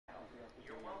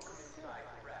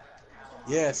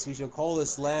Yes, we shall call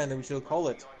this land, and we shall call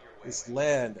it this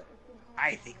land.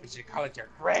 I think we should call it your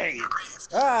grave.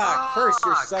 Ah, curse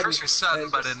your sudden Curse your sudden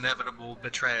and but inevitable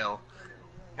betrayal.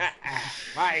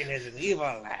 mine is an evil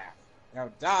laugh. Now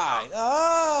die.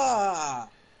 Oh,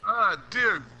 Ah!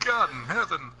 dear God in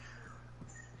heaven.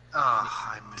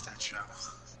 I missed that show.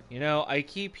 You know, I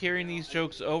keep hearing these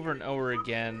jokes over and over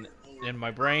again, and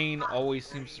my brain always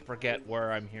seems to forget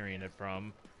where I'm hearing it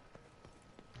from.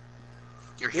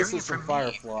 You're This hearing was it from from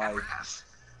me, Firefly. Wrath.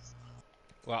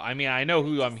 Well, I mean, I know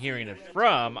who I'm hearing it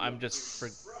from. I'm just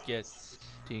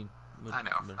forgetting. I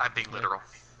know. I'm being literal.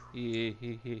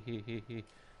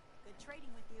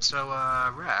 So,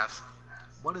 Wrath,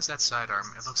 what is that sidearm?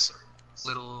 It looks a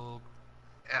little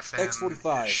FN-ish.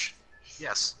 X45.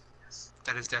 Yes,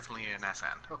 that is definitely an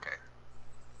FN. Okay.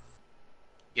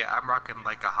 Yeah, I'm rocking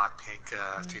like a hot pink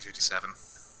 357.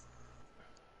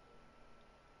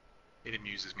 It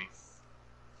amuses me.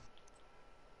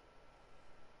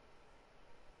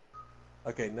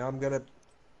 Okay, now I'm gonna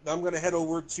head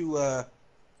over to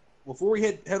before we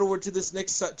head over to this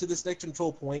next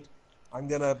control point. I'm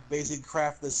gonna basically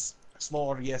craft this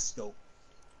small RDS scope.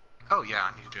 Oh yeah,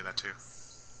 I need to do that too.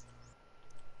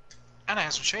 And I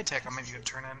have some shade tech I'm maybe gonna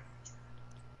turn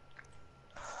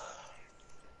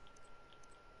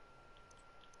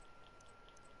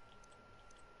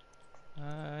in.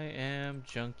 I am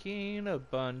junking a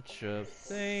bunch of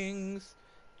things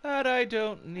that I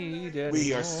don't need anymore.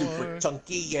 We are super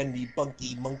chunky and the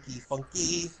bunky monkey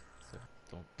funky. So,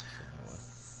 don't say no.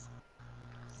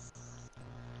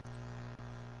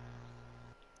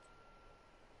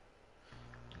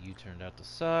 You turned out to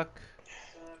suck.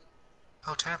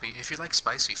 Oh, Tabby, if you like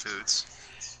spicy foods,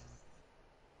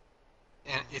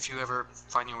 and if you ever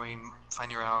find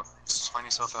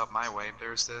yourself out my way,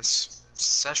 there's this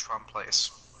Szechuan place.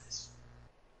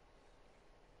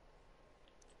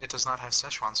 It does not have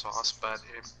Szechuan sauce, but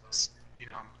it's, it's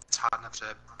hot enough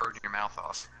to burn your mouth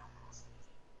off.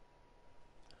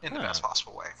 In the best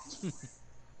possible way.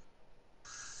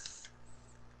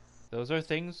 Those are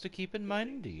things to keep in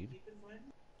mind, indeed.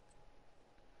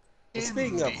 Well,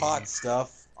 speaking of hot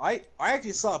stuff, I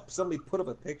actually saw somebody put up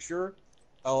a picture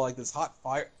of like this hot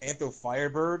antho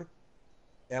firebird,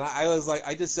 and I was like,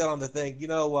 I just said on the thing,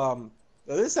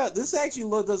 this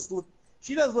actually does look.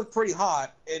 She does look pretty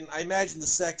hot, and I imagine the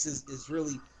sex is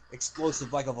really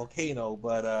explosive like a volcano.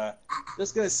 But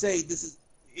just gonna say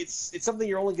it's something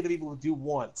you're only gonna be able to do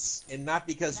once, and not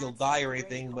because you'll die or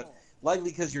anything, but likely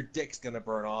because your dick's gonna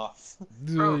burn off.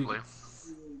 Probably.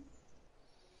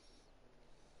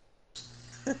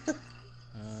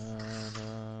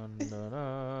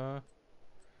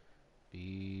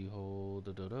 Behold.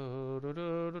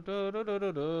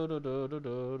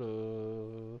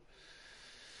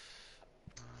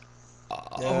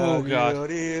 Oh god.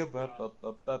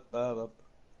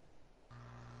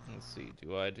 Let's see.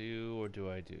 Do I do or do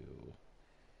I do?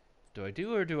 Do I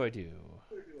do or do I do?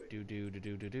 Do do do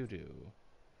do do do do.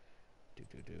 Do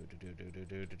do do do do do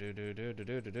do do do do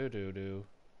do do do do do.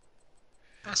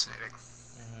 Fascinating.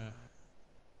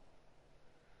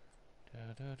 Da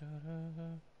da da da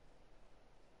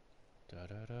da da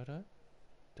da da da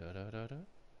da da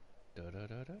da da da da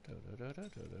da da da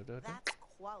da da. That's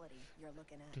quality you're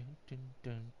looking at. Dun dun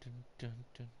dun dun dun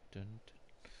dun dun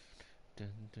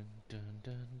dun dun dun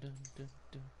dun dun dun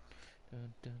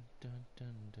dun dun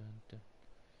dun dun dun.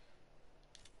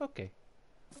 Okay.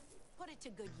 Put it to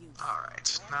good use.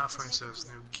 Alright, now for those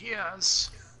new gears.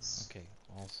 Okay,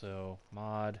 also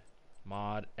mod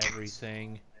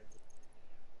everything.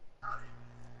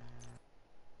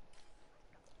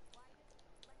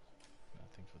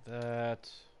 Nothing for that.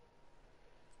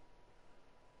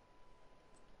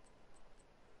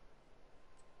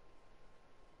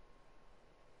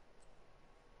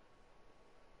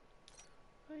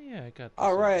 Oh yeah, I got this.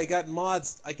 Alright, I got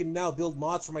mods. I can now build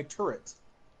mods for my turret.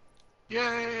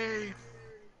 Yay!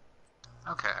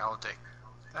 Okay, I'll take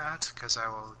that, because I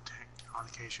will on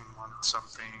occasion want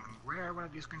something rare when I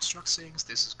do construct things.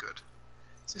 This is good.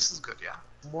 This is good, yeah.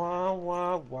 Wah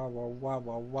wah wah wah wah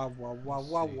wah wah wah wah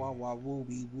wah wah wah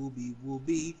wooby wooby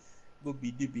wooby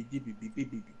wooby dooby dooby beep beep beep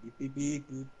beep beep beep beep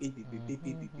beep beep beep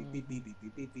beep beep beep beep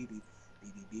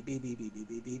beep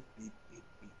beep beep.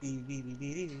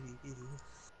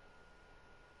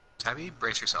 Tabby,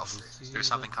 brace yourself. There's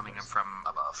something coming in from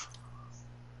above.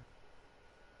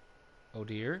 Oh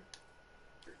dear.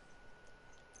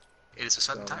 It is a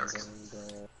sudden tyrant.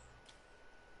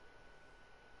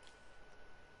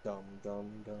 Dum dum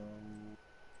dum.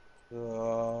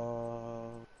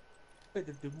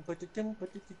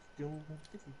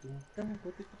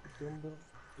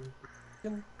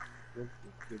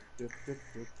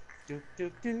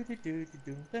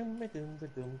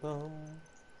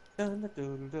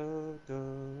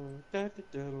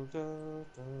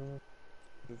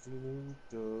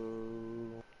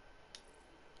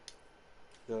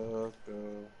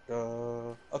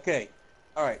 Okay,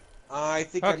 all right. I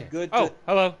think I'm Okay. good to. Oh,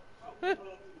 hello.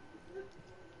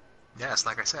 Yes,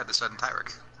 like I said, the sudden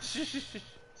Tyrek.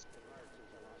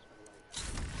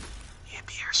 He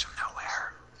appears from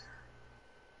nowhere.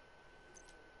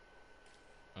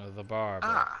 The Barber.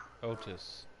 Ah,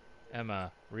 Otis.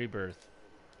 Emma. Rebirth.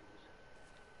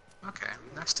 okay.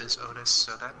 Next is Otis,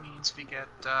 so that means we get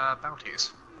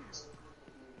bounties.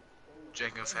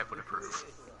 Jango Fett would approve.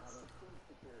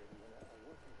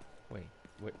 Wait.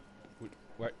 What?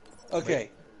 What?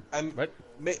 Okay, What?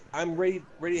 I'm ready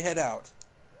to head out.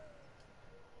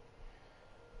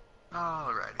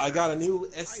 Alrighty. I got a new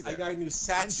Hi there. I'm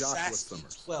Joshua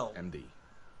Summers, 12, MD.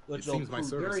 which It seems my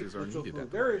services are needed at the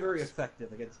very White House.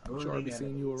 effective against I'm sure I'll be burning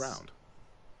seeing you enemies. around.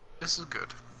 This is good.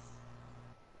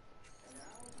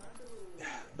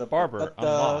 The Barber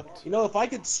unlocked. You know, if I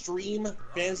could stream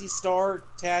Phantasy Star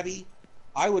Tabby,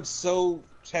 I would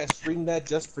stream that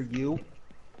just for you.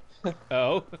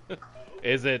 Oh.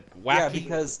 Is it wacky? Yeah,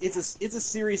 because it's a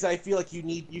series I feel like you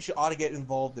ought to get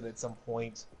involved in at some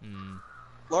point. Hmm.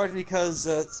 Largely because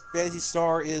Phantasy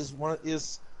Star is one of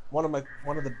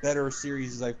the better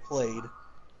series I've played.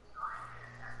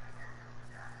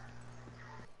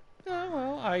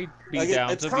 Well, I'd be Like,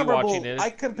 down it's to be comparable. watching it. I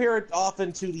compare it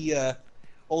often to the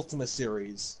Ultima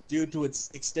series due to its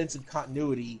extensive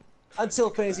continuity until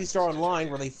Phantasy Star Online,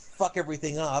 where they fuck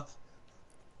everything up.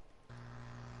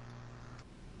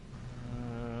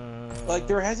 Like,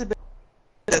 there hasn't been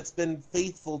that's been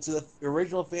faithful to the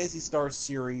original Phantasy Star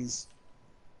series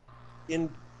in,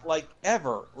 like,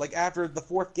 ever. Like, after the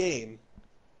fourth game.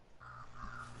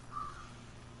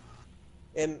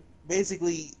 And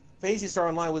basically, Phantasy Star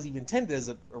Online was even intended as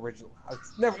an original.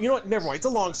 You know what? Never mind. It's a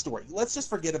long story. Let's just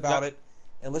forget about it,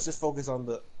 and let's just focus on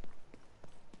the.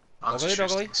 On to Doggly, shoot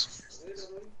doggly. things.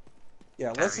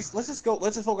 Yeah, let's just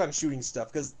focus on shooting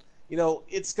stuff, because you know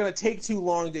it's gonna take too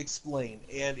long to explain.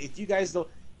 And if you guys don't,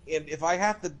 and if I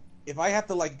have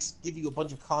to like give you a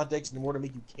bunch of context in order to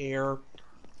make you care,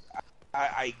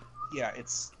 yeah,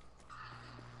 it's.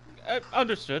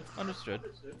 Understood.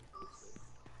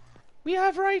 We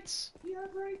have rights.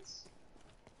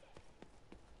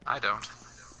 I don't.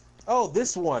 Oh,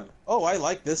 this one. Oh, I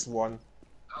like this one.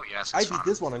 Oh yes, I it's beat fun.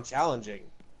 this one on challenging.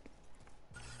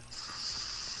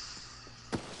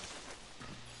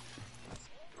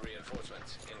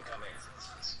 Reinforcements incoming.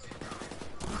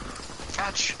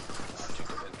 Catch!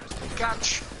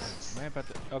 Catch! Am I about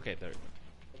to... Okay, there.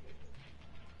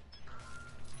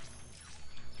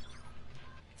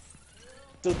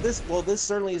 So this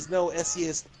certainly is no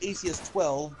ACS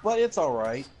 12, but it's all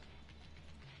right.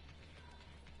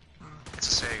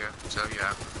 It's a Sega, so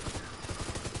yeah.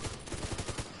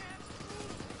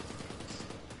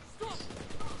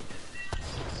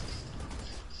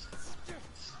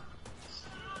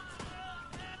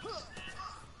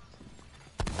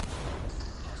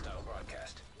 Hostile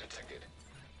broadcast detected.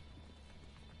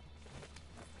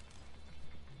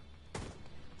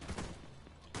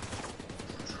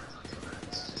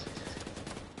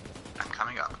 I'm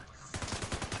coming up.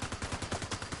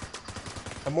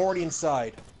 I'm already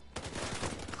inside.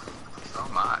 Oh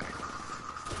my.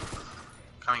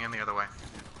 Coming in the other way.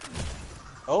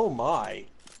 Oh my.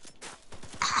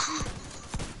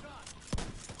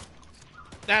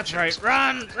 That's right.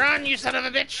 Run, you son of a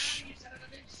bitch!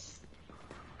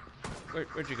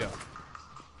 Where'd you go?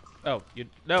 Oh,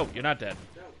 no, you're not dead.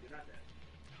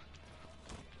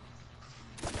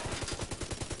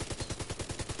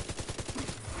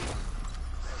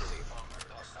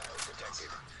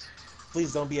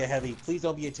 Please don't be a heavy. Please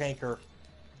don't be a tanker.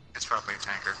 It's probably a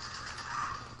tanker.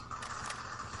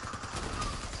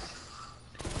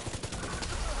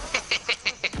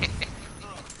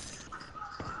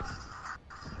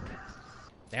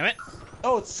 Damn it!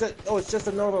 Oh, it's just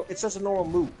a normal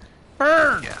mook.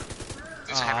 Burn! Yeah.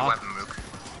 There's a heavy Aw. weapon mook.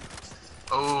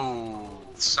 Oh,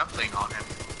 something on him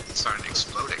started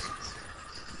exploding.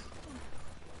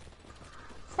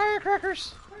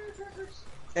 Firecrackers!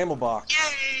 Ammo box.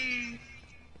 Yay!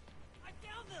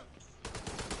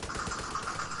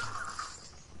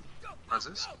 What's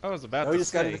this? I was about Now to we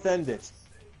just got to say. defend it.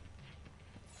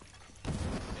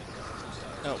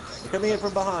 No, They're coming in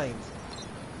from behind.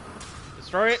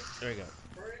 destroy it. There we go.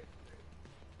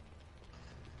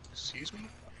 Excuse me?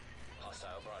 Hostile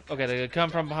broadcast. Okay, they come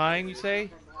from behind, you say?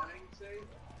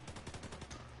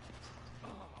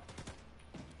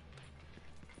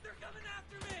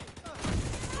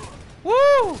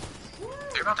 Woo!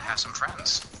 You're about to have some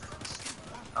friends.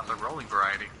 Of the rolling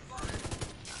variety.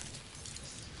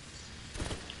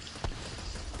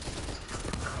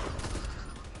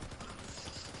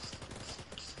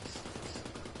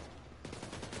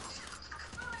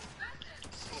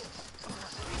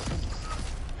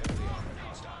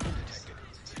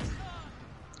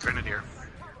 Grenadier.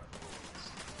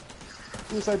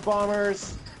 Suicide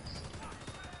bombers.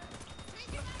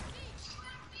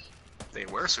 They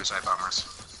were suicide bombers.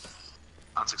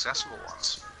 Unsuccessful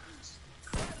ones.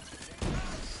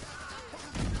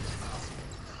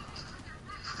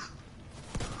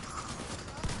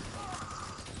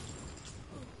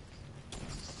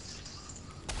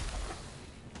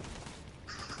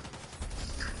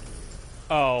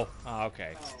 Oh,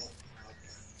 okay.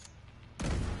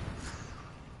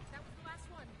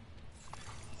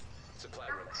 Supply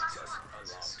room access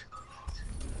unlocked.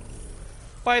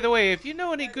 By the way, if you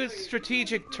know any good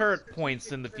strategic turret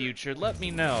points in the future, let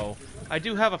me know. I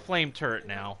do have a flame turret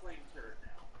now.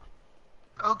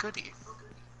 Oh, goody.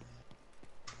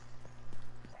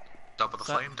 Double the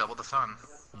flame, double the fun.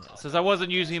 Since I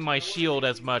wasn't using my shield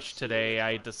as much today,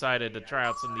 I decided to try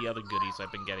out some of the other goodies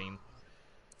I've been getting.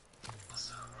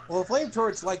 Well, the flame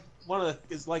turret's like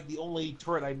is like the only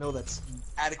turret I know that's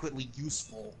adequately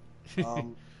useful,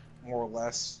 more or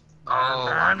less. Oh,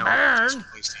 I know a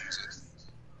place to use it.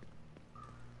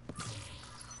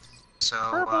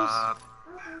 So,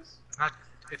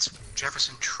 it's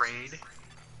Jefferson Trade.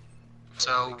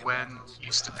 So when you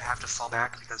used to have to fall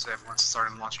back because everyone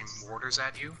started launching mortars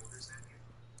at you,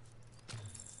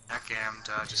 back and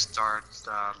just start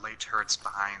lay turrets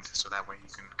behind, so that way you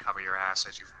can cover your ass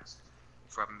as you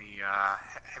from the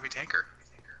heavy tanker.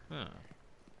 Huh.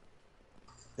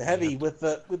 The heavy with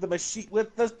the machine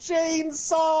with the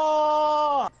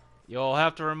chainsaw. You'll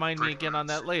have to remind me again on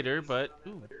that later, but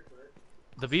ooh.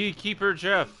 The Beekeeper,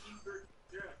 Jeff.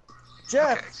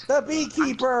 Jeff, Okay. the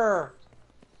Beekeeper.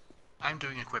 I'm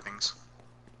doing equippings.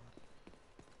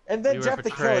 And then You were Jeff the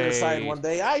Killer betrayed. decided one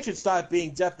day I should stop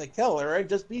being Jeff the Killer and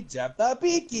just be Jeff the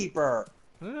Beekeeper.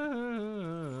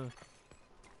 Drinking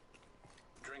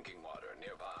water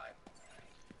nearby.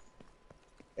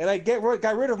 And I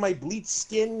got rid of my bleached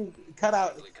skin, cut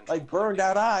out, like burned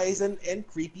out eyes, and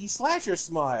creepy slasher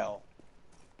smile.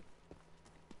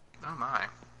 Oh my.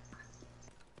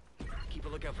 Keep a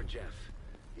lookout for Jeff.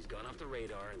 He's gone off the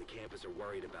radar and the campus are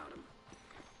worried about him.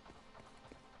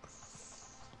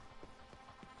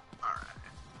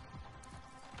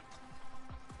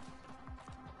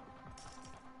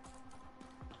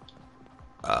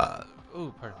 Alright.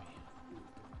 Ooh, pardon me.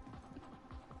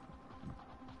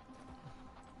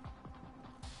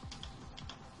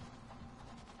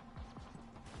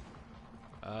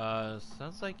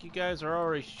 Sounds like you guys are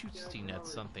already shooting at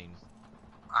something.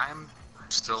 I'm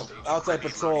still Outside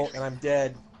patrol, and I'm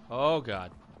dead. Oh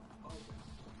god.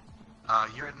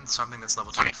 You're in something that's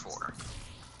level 24.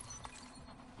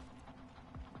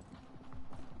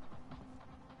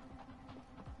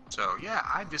 So yeah,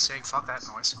 I'm just saying fuck that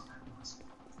noise.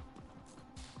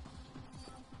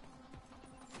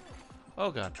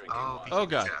 Oh god. Oh, Oh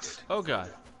god. Jeff. Oh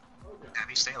god.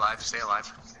 Abby, stay alive, stay alive.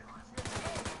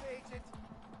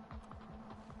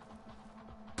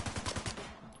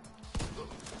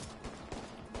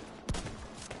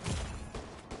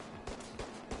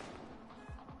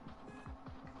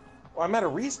 Well, I'm at a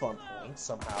respawn point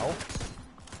somehow.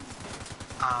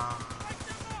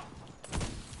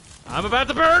 I'm about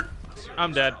to burn!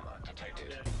 I'm dead.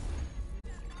 Detected.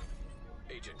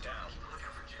 Agent down.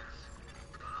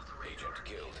 Agent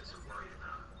killed.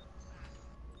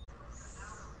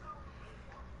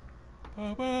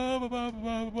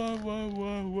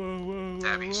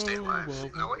 Abby, stay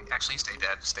alive. No, wait, actually stay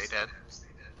dead, stay dead.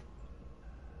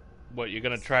 What, you're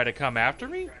gonna try to come after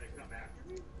me?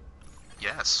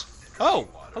 Yes. Oh,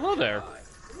 hello there.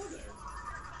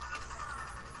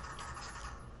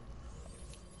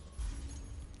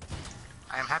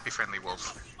 I am happy, friendly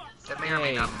wolf. That may or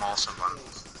may not maul someone.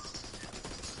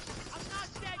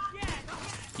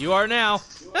 You are now.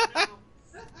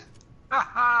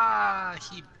 Haha!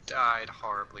 He died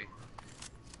horribly.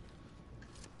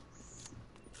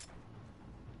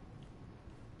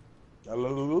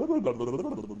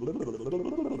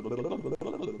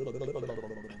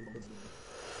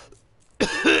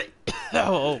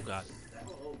 Oh god.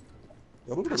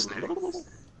 Fascinating.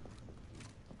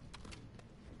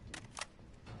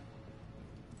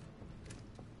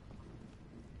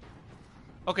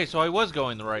 Okay, so I was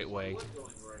going the right way.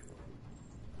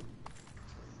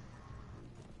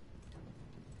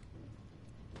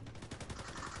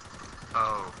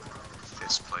 Oh,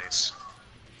 this place.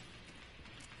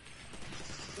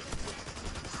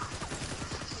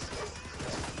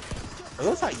 Are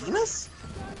those hyenas?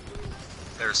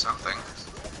 There's something.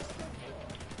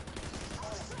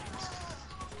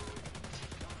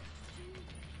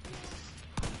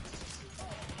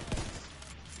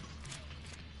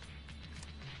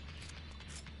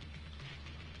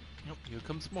 Nope, here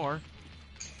comes more.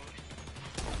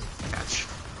 Catch.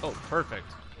 Oh, perfect.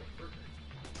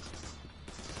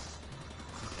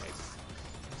 Okay.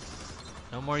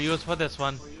 No more use for this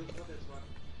one.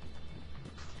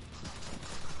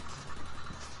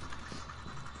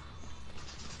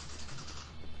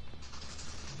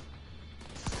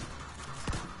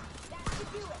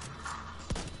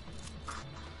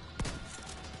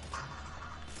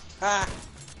 Ha!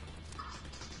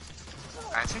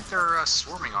 I think they're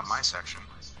swarming on my section.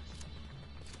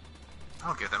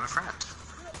 I'll give them a friend.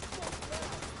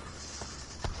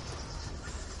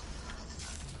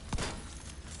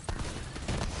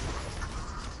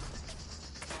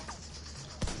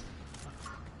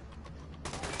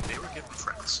 They were given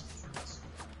friends.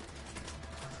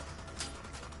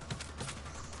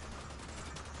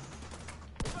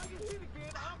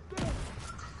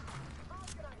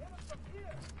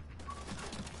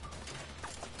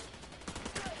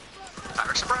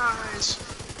 Fire surprise!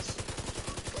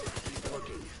 Keep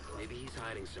looking. Maybe he's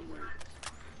hiding somewhere.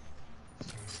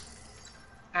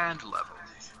 And level.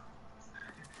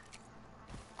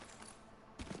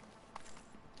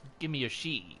 Give me your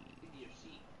sheet.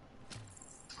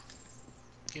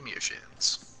 Give me your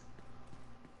shins.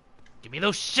 Give me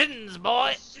those shins,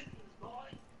 boy!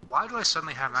 Why do I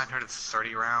suddenly have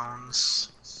 930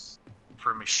 rounds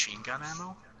for machine gun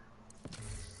ammo?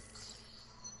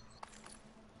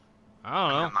 I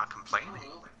don't I'm know. not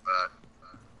complaining, but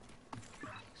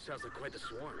Sounds like quite the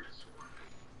swarm.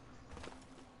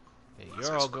 Hey,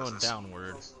 you're all going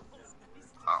downward.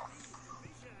 oh.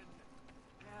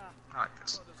 I like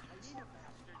this.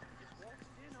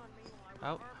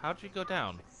 How'd you go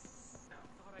down?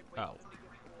 Oh.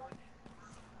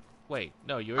 Wait,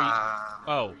 no, you're...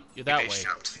 oh, you're that We way.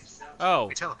 jumped. Oh,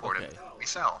 We teleported. okay. We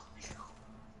fell.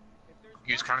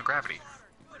 Use counter gravity.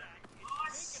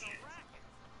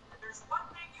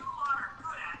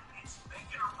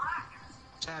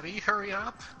 Tabby, hurry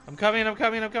up. I'm coming, I'm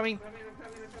coming, I'm coming!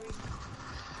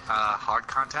 Hard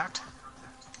contact.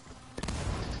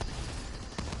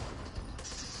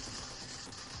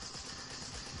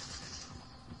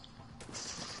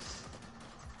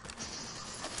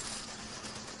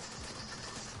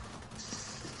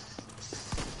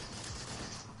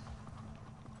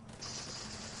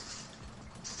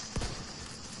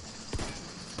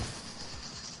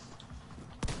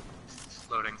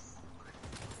 Loading.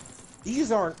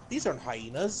 These aren't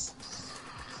hyenas.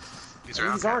 These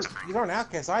are These outcasts. aren't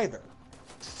outcasts either.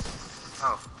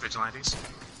 Oh, vigilantes?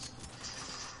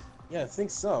 Yeah, I think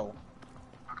so.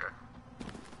 Okay.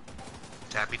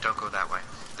 Tabby, don't go that way.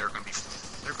 They're gonna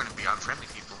be unfriendly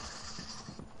people.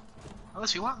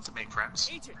 Unless you want them to make friends.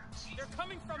 Agent, they're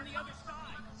coming from the other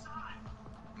side.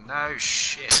 No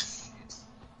shit.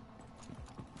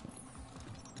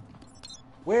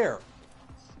 Where?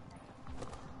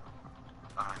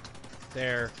 Behind.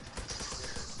 There.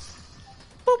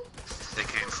 They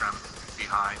came from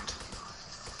behind.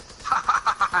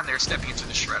 And they're stepping into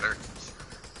the shredder.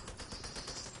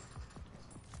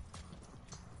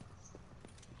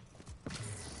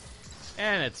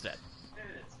 And it's dead.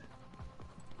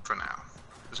 For now.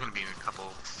 There's gonna be a couple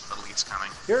elites coming.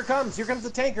 Here it comes. Here comes the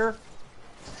tanker.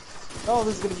 Oh,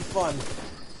 this is gonna be fun.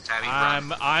 Tabby,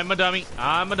 run. I'm a dummy.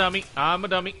 I'm a dummy. I'm a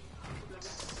dummy.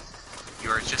 You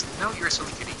are just... No, you're a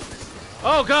silly kitty.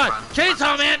 Oh god! Run,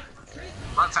 Chainsaw man!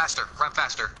 Run faster. Run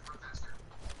faster.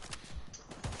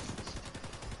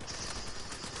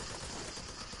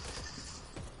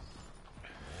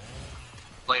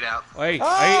 Blade out. Wait.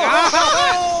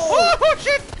 Oh! Oh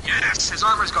shit! Yes! His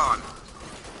armor's gone.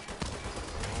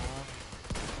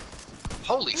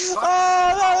 Holy fuck.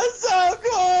 Oh, that was so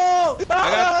cool! Oh,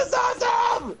 that was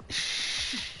awesome!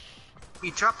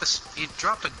 He dropped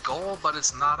a goal, but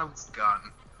it's not a gun.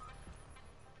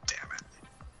 Damn it.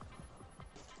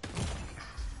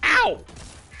 Ow!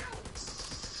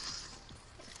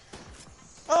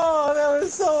 Oh, that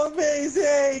was so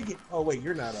amazing! Oh wait,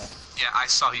 you're not a... Yeah, I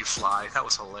saw you fly. That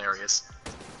was hilarious.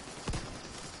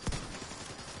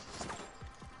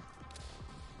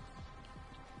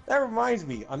 That reminds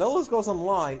me, on Elder Scrolls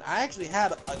Online, I actually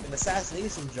had an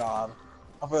assassination job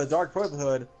for the Dark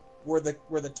Brotherhood where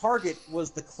the target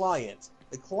was the client.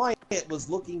 The client was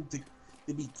looking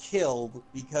to be killed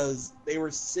because they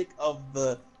were sick of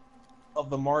the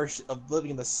marsh, of living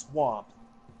in the swamp,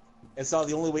 and so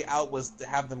the only way out was to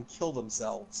have them kill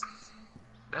themselves.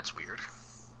 That's weird.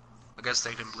 I guess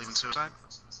they didn't believe in suicide.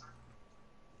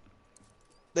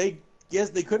 they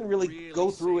they couldn't really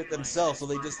go through it themselves, so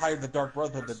they just hired the Dark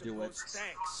Brotherhood to do it.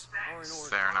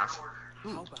 Fair enough. Ooh,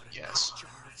 How about a yes. jar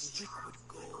of liquid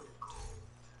gold?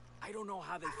 I don't know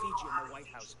how they feed you in the White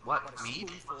House. What, but a mead?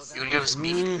 spoonful of You that gonna give us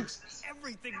mead?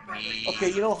 everything better. Mead. Okay,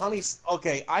 you know, honey's...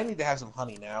 Okay, I need to have some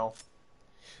honey now.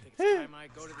 Think it's time I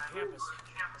go to the campus.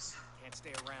 Can't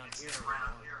stay around here anymore.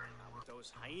 Not with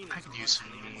those hyenas. I could use some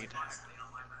constantly on my mead. back.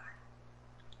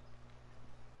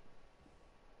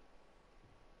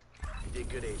 You did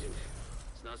good, Agent.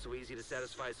 It's not so easy to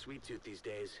satisfy Sweet Tooth these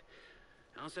days.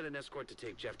 I'll send an escort to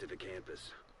take Jeff to the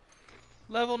campus.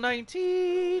 Level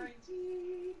 19.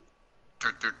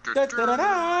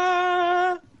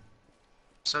 Da-da-da-da!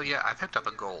 So yeah, I picked up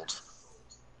a gold.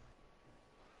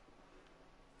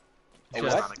 It A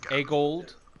was what? not a gun. A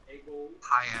gold.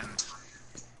 High-end.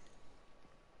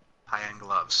 High-end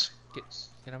gloves. Get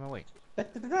out of my way. I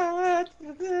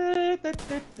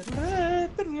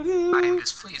am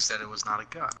displeased that it was not a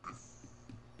gun.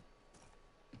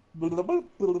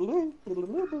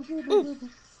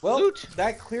 Well, Loot.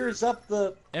 that clears up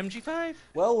the... MG5.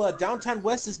 Well, Downtown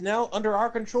West is now under our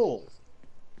control.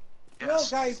 Well,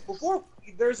 Yes. guys, before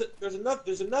there's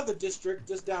another district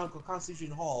just down called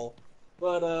Constitution Hall,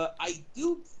 but I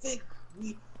do think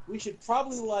we should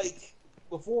probably, like,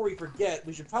 before we forget,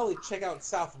 we should probably check out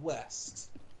Southwest.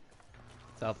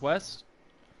 Southwest.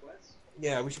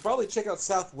 Yeah, we should probably check out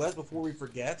Southwest before we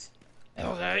forget.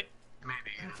 Okay.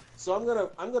 Maybe. So I'm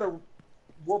gonna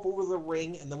warp over the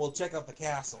ring, and then we'll check out the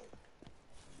castle.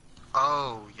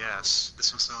 Oh, yes. The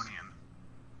Smithsonian.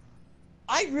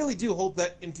 I really do hope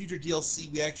that in future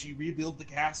DLC we actually rebuild the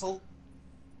castle.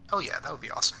 Oh yeah, that would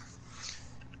be awesome.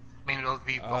 I mean, it'll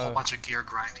be a whole bunch of gear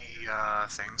grindy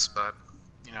things, but,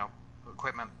 you know,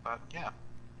 equipment, but yeah.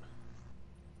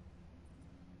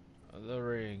 The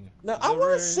ring. Now, The I want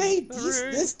ring, to say the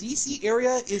ring. this DC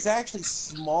area is actually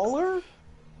smaller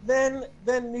than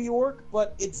New York,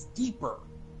 but it's deeper.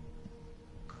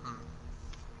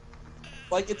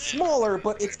 Like, it's smaller,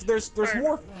 but there's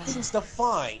more things to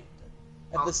find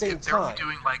at the same if they're only time.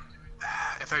 doing like,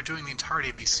 if they're doing the entirety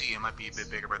of DC, it might be a bit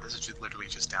bigger, but this is literally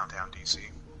just downtown DC.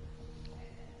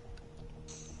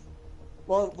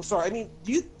 Well, sorry, I mean,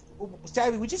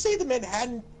 Tabby, would you say the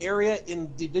Manhattan area in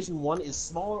Division 1 is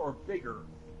smaller or bigger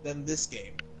than this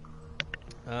game?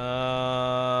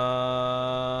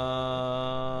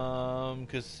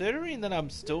 Considering that I'm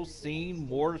still seeing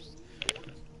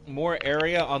more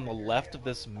area on the left of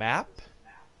this map,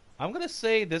 I'm gonna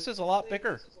say this is a lot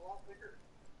bigger.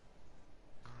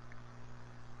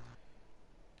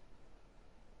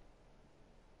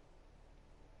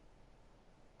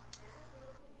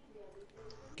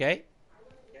 Okay.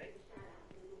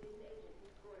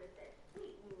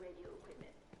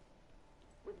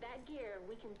 With that gear,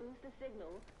 we can boost the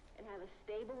signal and have a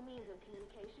stable means of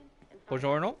communication and find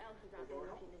Buongiorno. out who else is out there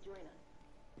looking to join us.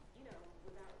 You know,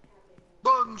 without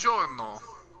having... Buongiorno!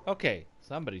 Okay.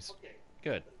 Somebody's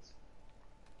good.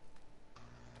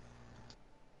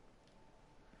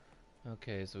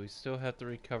 Okay, so we still have to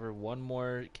recover one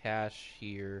more cache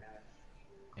here.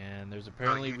 And there's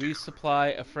apparently you do.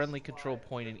 resupply a friendly control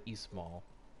point in East Mall.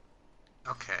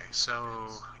 Okay, so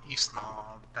East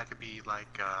Mall, that could be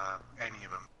like any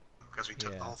of them, because we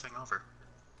took Yeah. the whole thing over.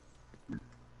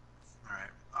 Alright,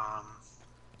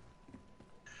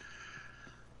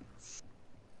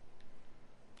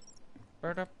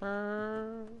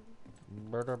 Burr-da-burr.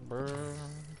 Burr-da-burr.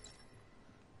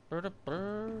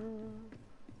 Burr-da-burr.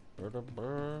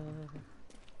 Burr-da-burr.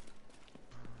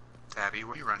 Tabby,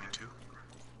 what are you running to?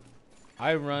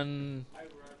 I run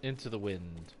into the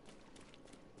wind.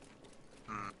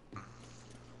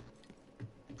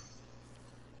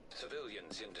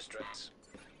 Civilians in distress.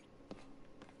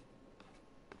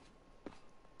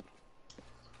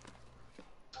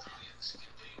 Civilians in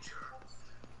danger.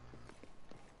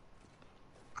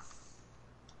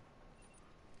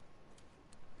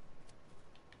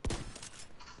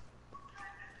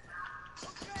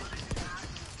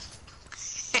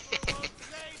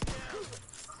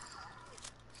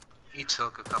 He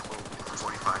took a couple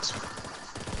 45s.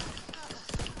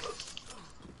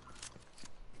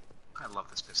 I love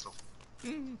this pistol. I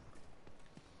mean,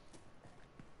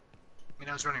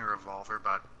 I was running a revolver,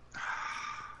 but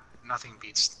nothing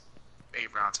beats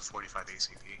 8 rounds of 45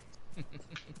 ACP.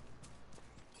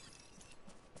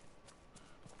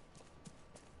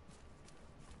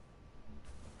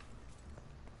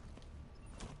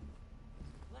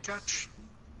 Catch.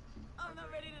 I'm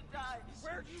not ready to die.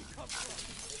 Where'd you come from?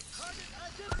 Target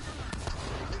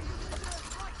identified.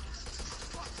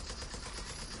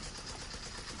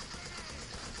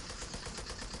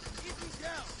 Keep me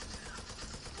down.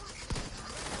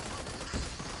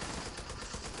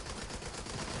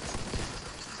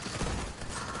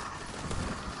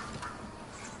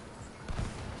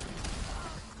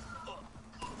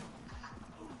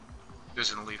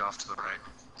 There's an lead off to the right.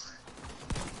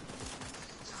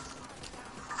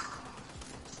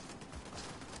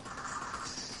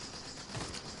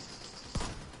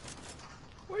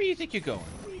 Where do you think you're going?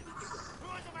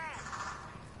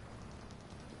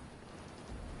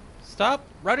 Stop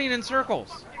running in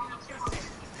circles.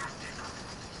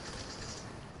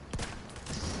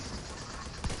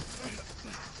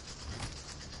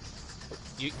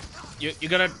 You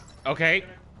gonna... Okay.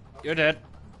 You're dead.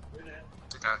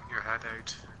 Got your head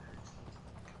out.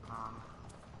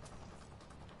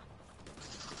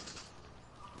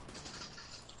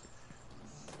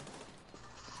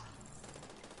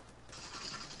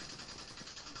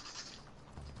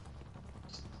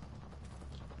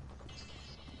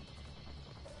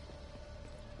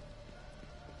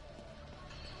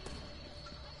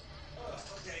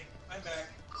 Okay, I'm back.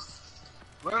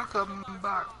 Welcome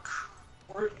back.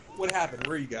 What happened?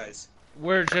 Where are you guys?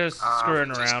 We're just screwing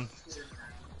around.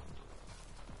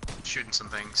 Shooting some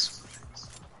things.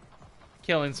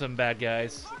 Killing some bad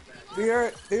guys. We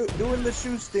are doing the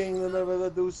shoe sting,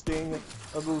 the do sting,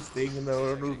 a goose sting, and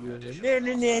Oh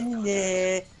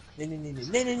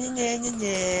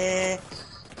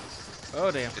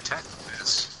damn. Attack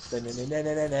this. I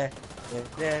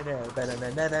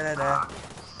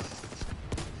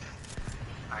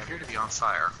appear to be on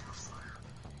fire.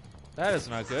 That is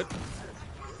not good.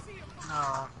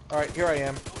 No. Alright, here I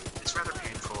am. It's rather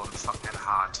painful and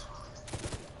hot.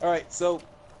 Alright, so...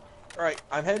 Alright,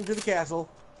 I'm heading to the castle.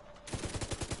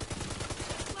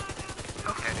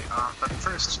 Okay, but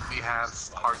first we have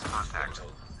hard contact.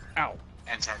 Ow.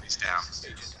 And Tabby's down.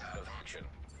 Agent out of action.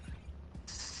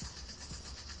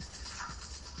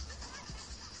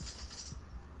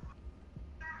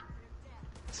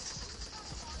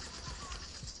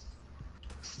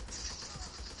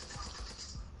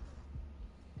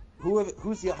 Who are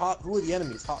the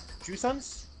enemies? True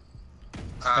Sons?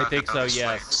 I think no, so, they're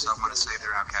yes. slaves, so I'm gonna say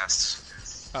they're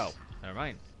outcasts. Oh, never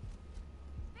mind.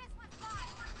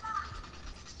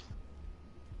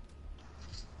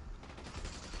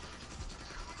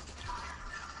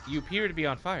 You appear to be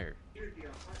on fire.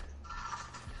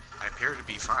 I appear to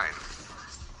be fine.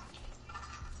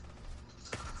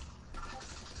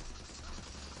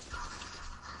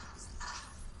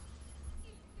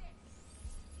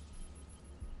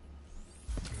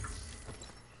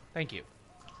 Thank you.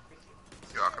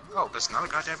 You're welcome. Oh, there's another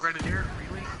goddamn grenadier?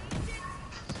 Really?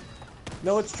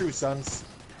 No, it's True Sons.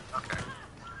 Okay.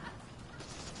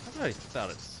 That's what I thought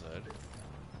it said.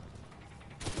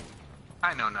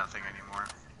 I know nothing anymore.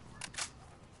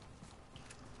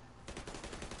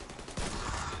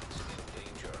 In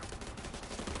danger.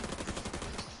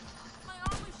 My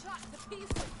arm was shot to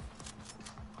pieces.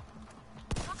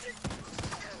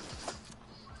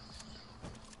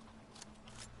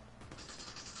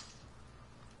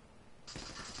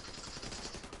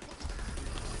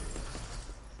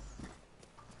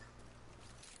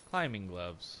 Climbing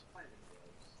gloves.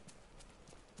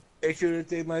 They should have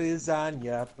taken my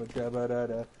lasagna.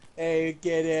 Ba-da-ba-da-da. Hey,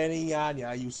 get any on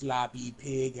ya, you sloppy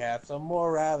pig. Have some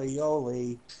more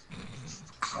ravioli.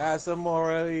 Have some more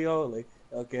ravioli.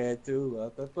 Okay, to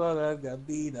the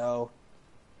Gambino.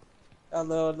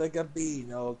 Hello, the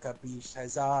Gambino. Capiche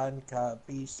Taizan,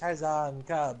 Capiche Taizan,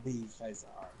 Capiche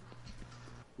Taizan.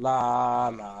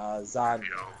 La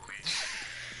lasagna.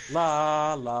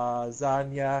 La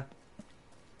lasagna.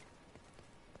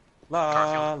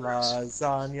 La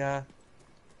lasagna.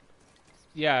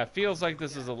 Yeah, it feels like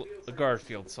this is a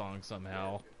Garfield song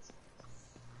somehow.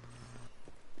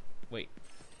 Wait.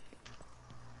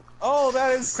 Oh,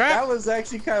 that Crap. was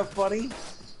actually kind of funny.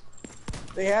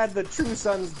 They had the True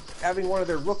Sons having one of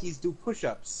their rookies do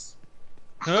push-ups.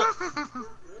 Huh?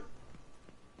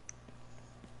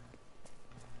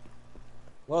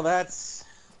 Well, that's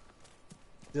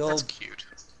still That's cute.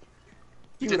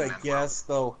 cute, Didn't I end guess,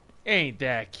 though. Ain't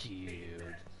that cute?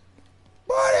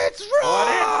 But it's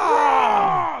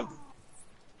wrong!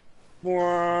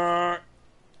 Wrong!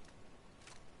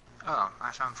 Oh,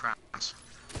 I found friends.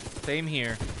 Same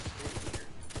here.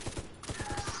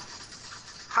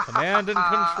 Command and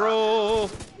control.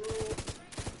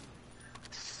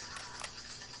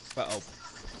 Uh-oh.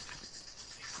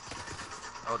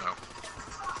 Oh no.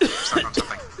 Stuck on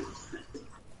something.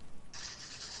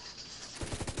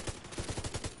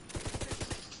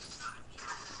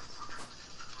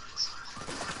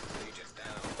 Agent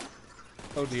down.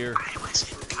 Oh dear. I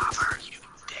was in cover, you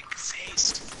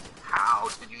dick-faced. How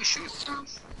did you shoot him?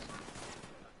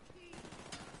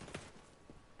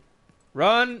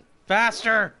 Run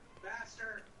faster.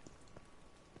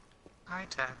 Hi,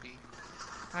 Tabby.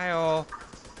 Hi all.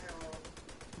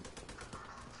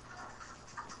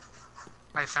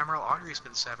 My femoral artery's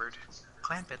been severed.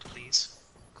 Clamp it, please.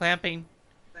 Clamping.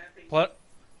 Put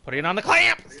it on the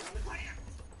clamp!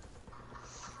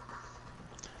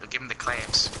 We'll give him the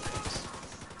clamps.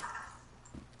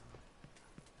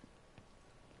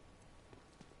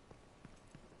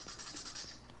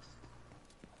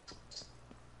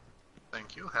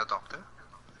 Thank you, Herr Doctor.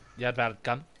 Yeah,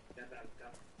 welcome.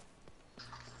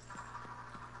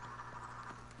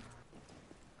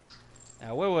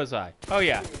 Now, where was I? Oh,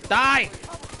 yeah. Die!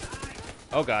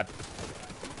 Oh, God.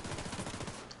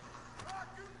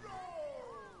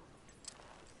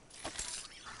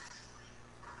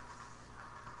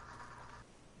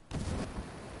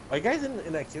 Are you guys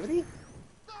in activity?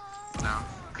 No,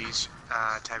 these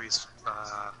Tabby's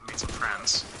made some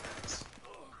friends.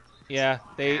 Yeah,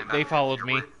 they followed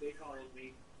me.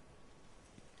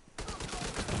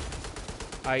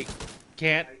 I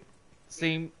can't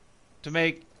seem to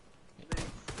make...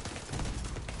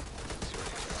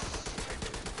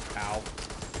 Ow.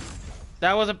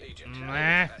 That was a...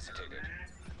 Meh.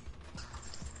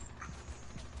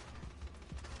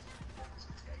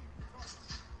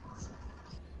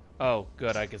 Oh,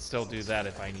 good. I can still do that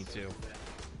if I need to.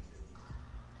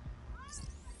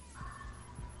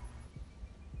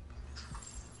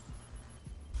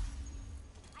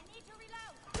 I need to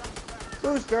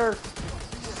reload. Booster!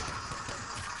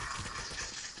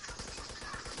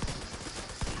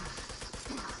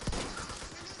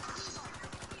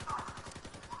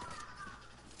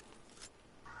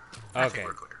 Okay.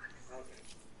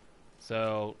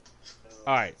 So,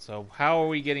 alright, so how are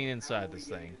we getting inside this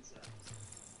thing?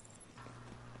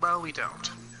 Well, we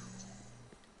don't.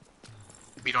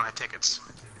 We don't have tickets.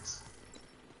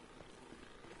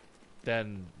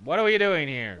 Then, what are we doing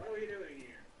here?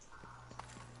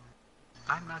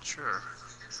 I'm not sure.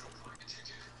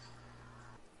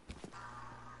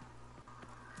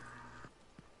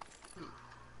 Ooh,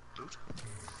 loot.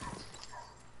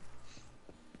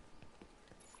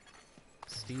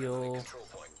 Steel,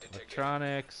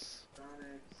 electronics,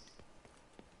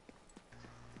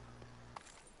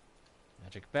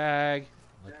 magic bag,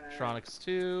 electronics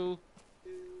 2,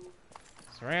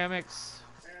 ceramics.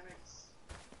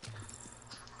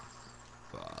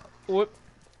 Whoop.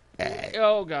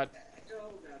 Oh, God.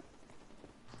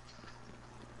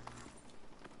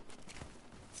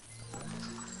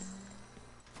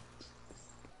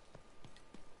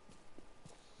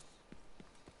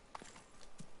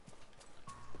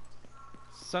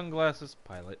 Sunglasses,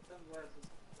 pilot.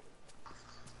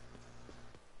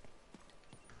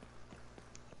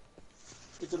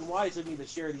 It's unwise of me to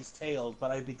share these tales,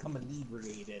 but I've become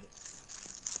inebriated.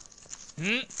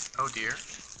 Oh dear.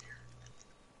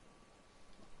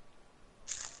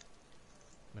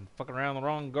 Been fucking around the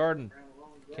wrong garden.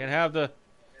 Can't have the...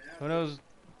 Who knows?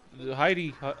 The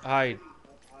Heidi hide.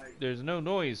 There's no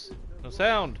noise. No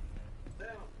sound.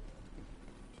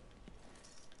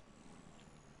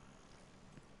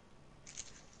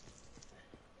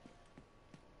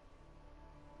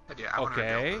 Yeah, I want to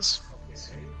rebuild this.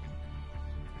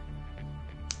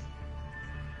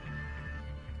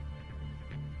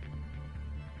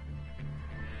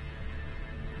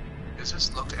 Does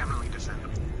this look eminently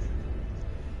defendable?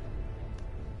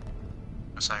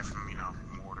 Aside from, you know,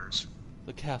 mortars.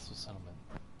 The castle settlement.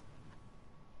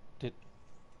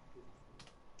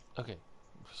 Okay,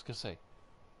 I was gonna say.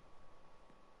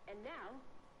 And now,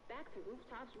 back to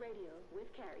Rooftops Radio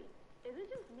with Carrie. Is it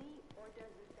just me, or does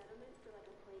the settlement feel like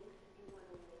a place you want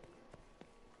to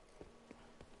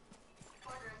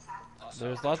live?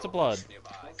 There's lots of blood.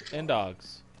 And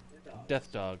dogs.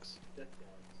 Death dogs.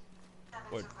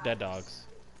 Or dead dogs.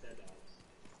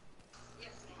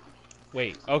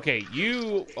 Wait, okay,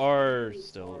 you are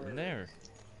still in there.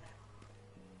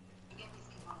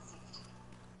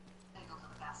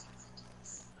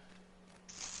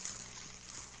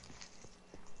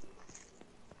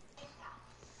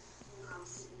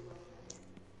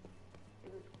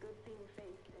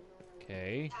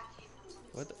 Okay.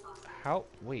 What the, how?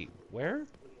 Wait, where?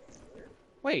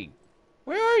 Wait,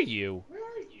 where are you?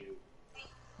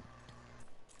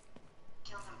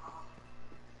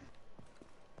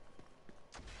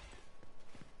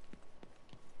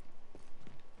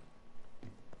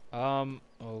 Oh.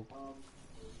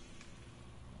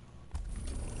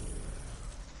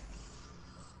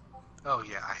 Oh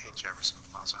yeah, I hate Jefferson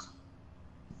Plaza.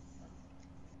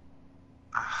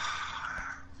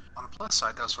 On the plus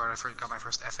side, that was where I first got my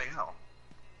first FAL.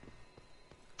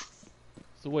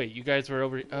 So wait, you guys were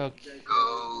over... Okay.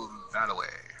 Go that away.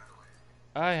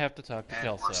 I have to talk to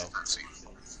Kelso.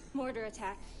 Mortar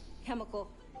attack. Chemical.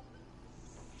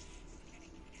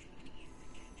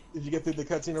 Did you get through the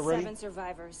cutscene already? 7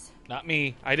 survivors. Not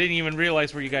me. I didn't even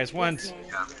realize where you guys went.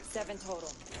 Yes, ma'am. 7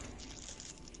 total.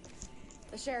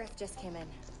 The sheriff just came in.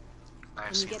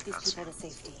 Can you get these people to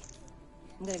safety?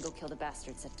 I'm gonna go kill the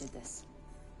bastards that did this.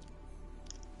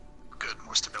 Good,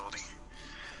 more stability.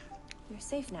 You're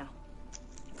safe now.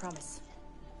 I promise.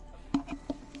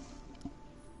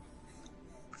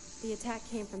 The attack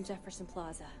came from Jefferson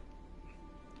Plaza.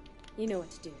 You know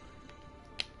what to do.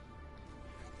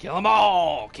 Kill them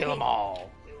all! Kill them all!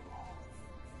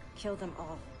 Kill them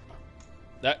all.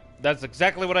 That's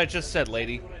exactly what I just said,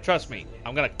 lady. Trust me,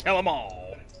 I'm gonna kill them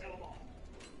all.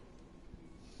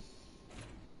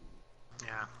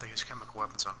 Yeah, they use chemical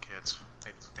weapons on kids.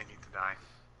 They need to die.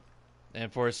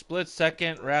 And for a split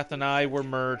second, Wrath and I were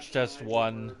merged as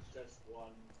one.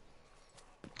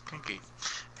 Kinky.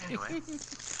 Anyway.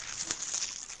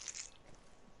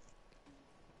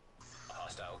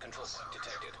 Hostile control point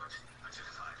detected.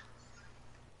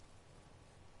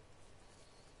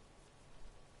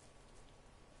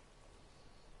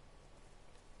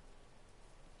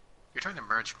 You're trying to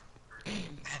merge.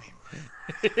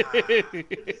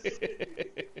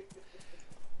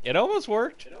 It almost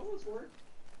worked.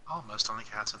 Almost. Only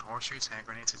cats and horseshoes, hand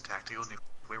grenades, and tactical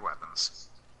nuclear weapons.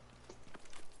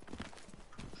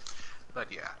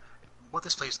 But yeah, what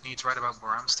this place needs right about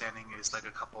where I'm standing is like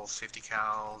a couple 50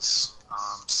 cals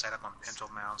set up on pintle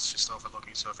mounts just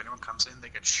overlooking, so if anyone comes in, they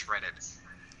get shredded.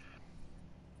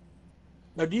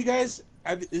 Now, do you guys...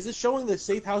 is this showing the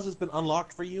safe house has been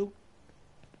unlocked for you?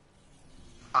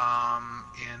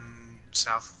 In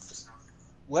south...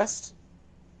 West?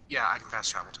 Yeah, I can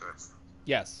fast travel to it.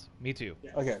 Yes, me too.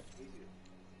 Okay.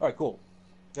 Alright, cool.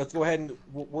 Let's go ahead and...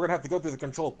 We're going to have to go through the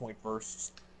control point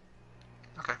first.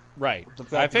 Okay. Right.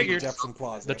 I figured Jefferson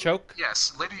Plaza. the choke.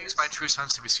 Yes, later used by True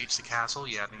Sons to besiege the castle.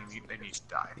 Yeah, they need to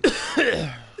die.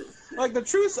 Like the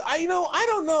True... I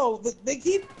don't know. They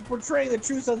keep portraying the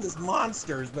True Sons as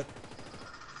monsters, but...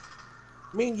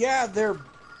 I mean, yeah, they're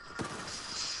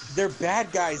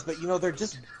bad guys, but, they're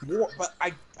just more... But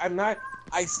I'm not...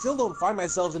 I still don't find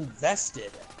myself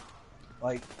invested.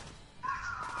 Like...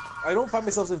 I don't find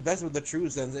myself invested with the True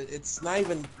Sons. It's not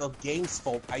even the game's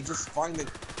fault. I just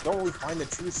don't really find the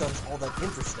True Sons all that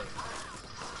interesting.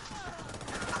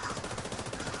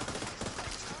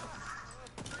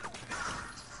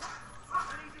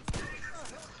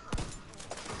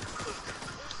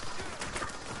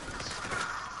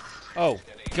 Oh,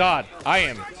 God. I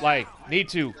am, need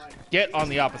to get on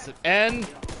the opposite end.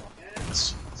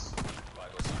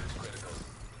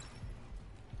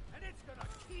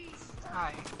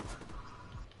 Hi.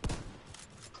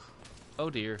 Oh,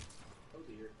 dear.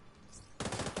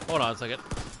 Hold on a second.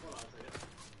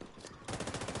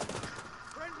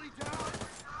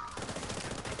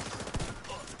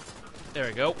 There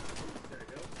we go.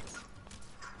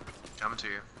 Coming to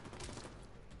you.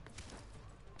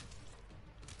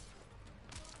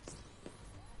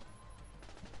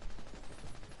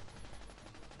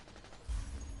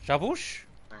 Shabush?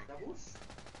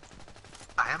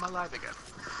 I am alive again.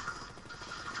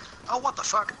 Oh, what the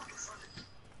fuck?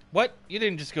 What? You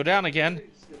didn't just go down again.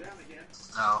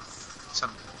 No,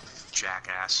 some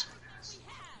jackass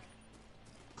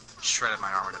shredded my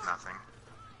armor to nothing.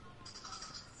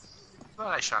 But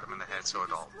I shot him in the head, so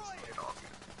it all good.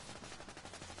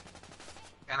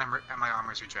 And my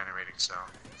armor's regenerating, so.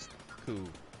 Cool.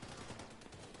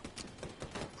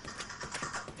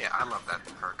 Yeah, I love that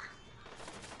perk.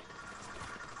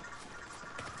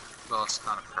 Well, it's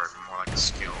not a perk, more like a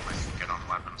skill that you can get on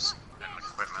weapons and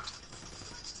equipment.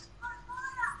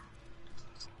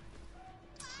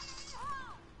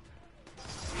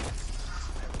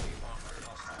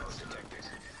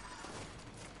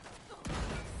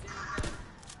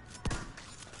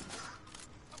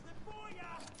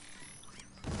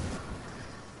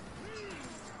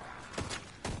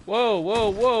 Whoa,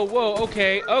 whoa, whoa, whoa.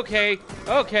 Okay. Oh,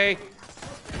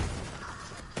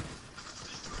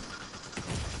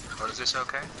 is this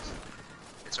okay?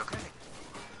 It's okay.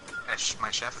 As my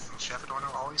chef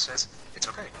Adorno always says, it's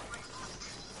okay.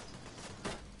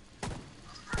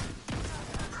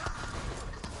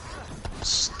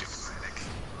 Stupid medic.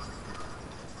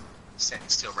 Standing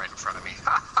still right in front of me.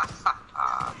 Ha ha ha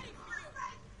ha.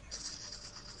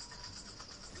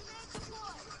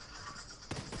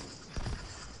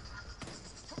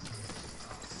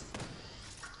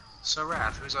 So,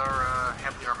 Wrath, who's our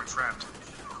heavily armored friend?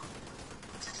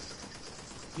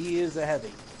 He is a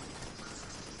heavy.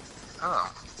 Oh.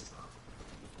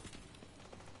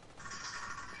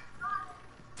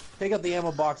 Take out the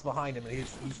ammo box behind him, and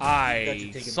he's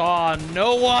I saw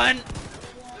no one.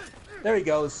 There he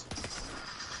goes.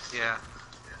 Yeah.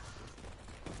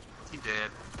 He did.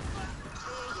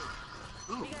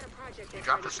 project You that's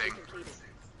dropped ready the to be thing. completed.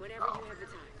 Whenever Oh. you have the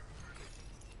time.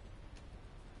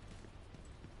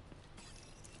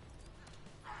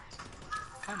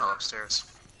 Ammo upstairs.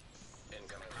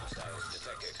 Incoming hostiles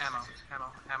detected.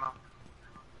 Ammo.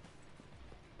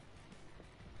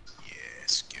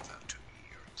 Yes, give that to me.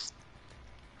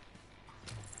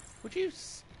 Would you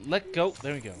let go?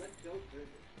 There we go.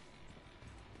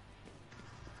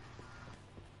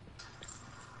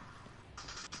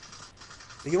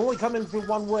 You only come in through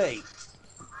one way.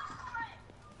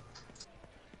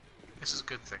 This is a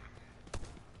good thing.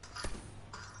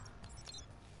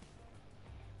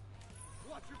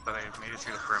 But I made it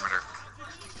through the perimeter.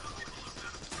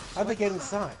 How'd they get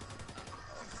inside?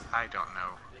 I don't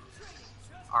know.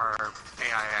 Our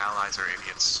AI allies are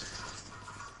idiots.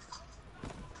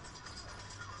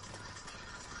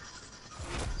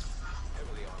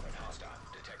 Heavily armored hostile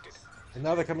detected. And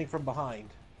now they're coming from behind.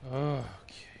 Okay.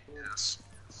 Yes.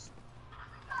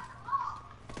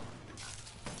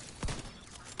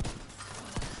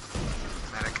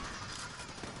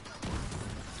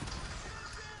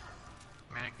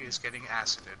 Medic is getting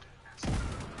acided.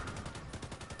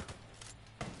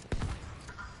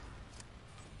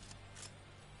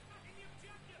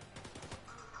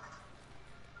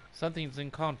 Something's in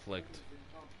conflict.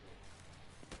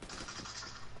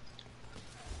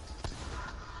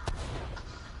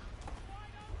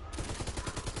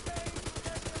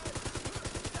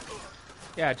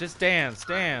 Yeah, just dance.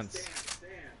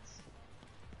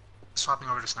 Swapping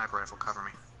over to sniper rifle, cover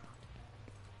me.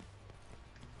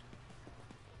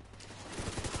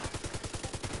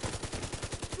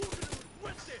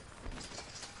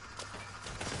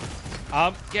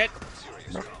 Get.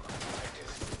 Serious trauma detected.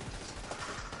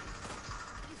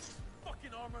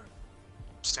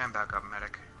 Stand back up,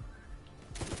 medic.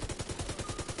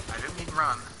 I didn't mean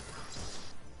run.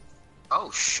 Oh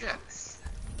shit.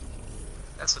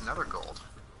 That's another gold.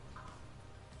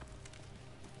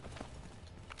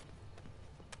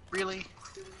 Really?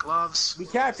 Gloves? We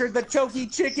captured the choky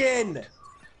chicken!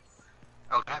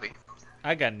 Oh, Tabby.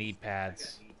 I got knee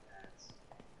pads.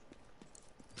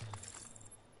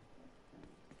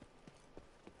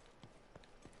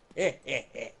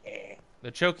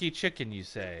 The choky chicken, you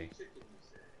say?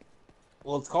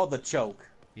 Well, it's called the choke.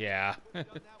 Yeah.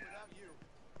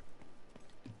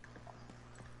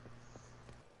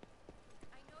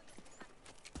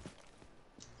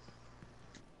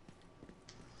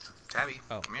 Tabby,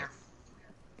 Oh. come here.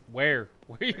 Where?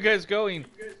 Where are you guys going?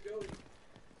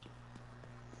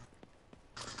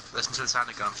 Listen to the sound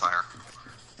of gunfire.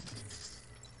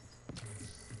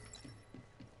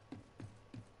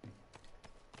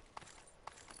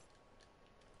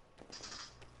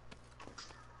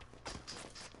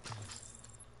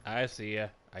 I see ya.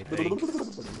 I think.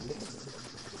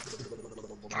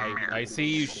 Come here. I see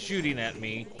you shooting at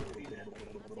me.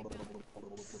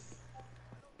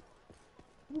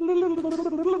 This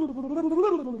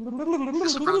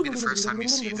will probably be the first time you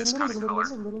see this kind of color.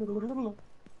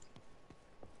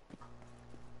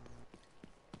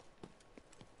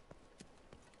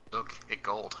 Look, it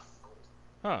gold.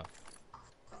 Huh.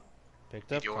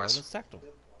 Picked up Yours. Carla's sectal.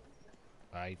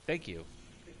 I thank you.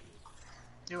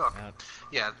 You're welcome.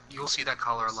 Yeah, you'll see that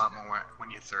color a lot more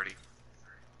when you're 30.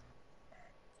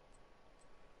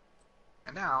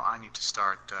 And now I need to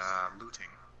start looting.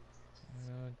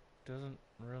 It doesn't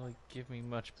really give me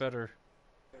much better.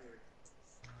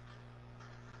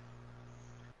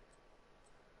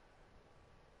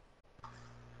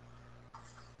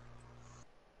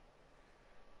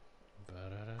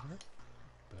 Ba-da-da-da.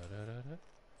 Ba-da-da-da.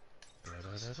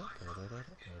 Ba-da-da-da. Ba-da-da-da.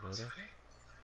 Ba-da-da-da.